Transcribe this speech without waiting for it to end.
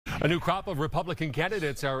A new crop of Republican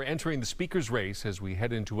candidates are entering the speaker's race as we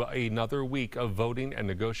head into another week of voting and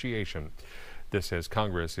negotiation. This as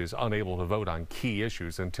Congress is unable to vote on key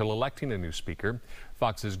issues until electing a new speaker.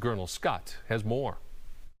 Fox's Gurnal Scott has more.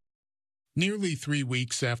 Nearly 3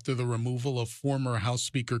 weeks after the removal of former House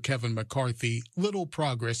Speaker Kevin McCarthy, little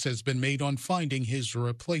progress has been made on finding his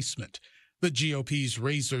replacement. The GOP's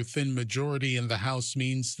razor-thin majority in the House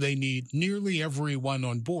means they need nearly everyone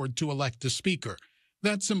on board to elect a speaker.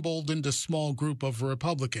 That's emboldened a small group of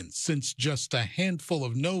Republicans, since just a handful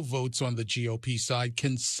of no votes on the GOP side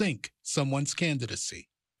can sink someone's candidacy.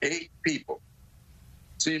 8 people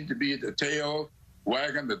seem to be the tail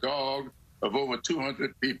wagging the dog of over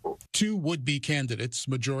 200 people. 2 would-be candidates,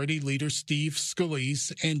 Majority Leader Steve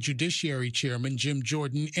Scalise and Judiciary Chairman Jim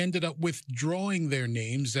Jordan, ended up withdrawing their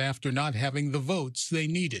names after not having the votes they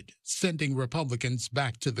needed, sending Republicans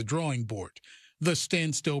back to the drawing board. The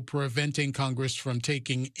standstill preventing Congress from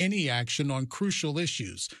taking any action on crucial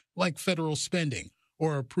issues like federal spending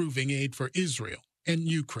or approving aid for Israel and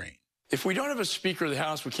Ukraine. If we don't have a Speaker of the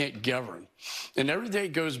House, we can't govern. And every day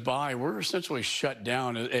goes by, we're essentially shut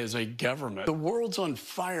down as a government. The world's on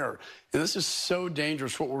fire, and this is so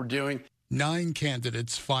dangerous what we're doing. 9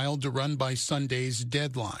 candidates filed to run by Sunday's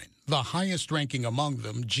deadline. The highest ranking among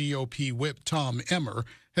them, GOP whip Tom Emmer,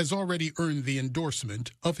 has already earned the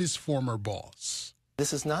endorsement of his former boss.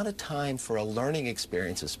 This is not a time for a learning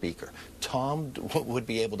experience as Speaker. Tom would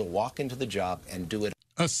be able to walk into the job and do it.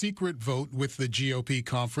 A secret vote with the GOP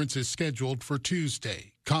conference is scheduled for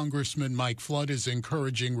Tuesday. Congressman Mike Flood is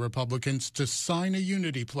encouraging Republicans to sign a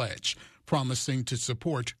unity pledge, promising to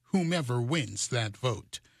support whomever wins that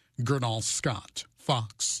vote. Gurnal Scott,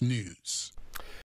 Fox News.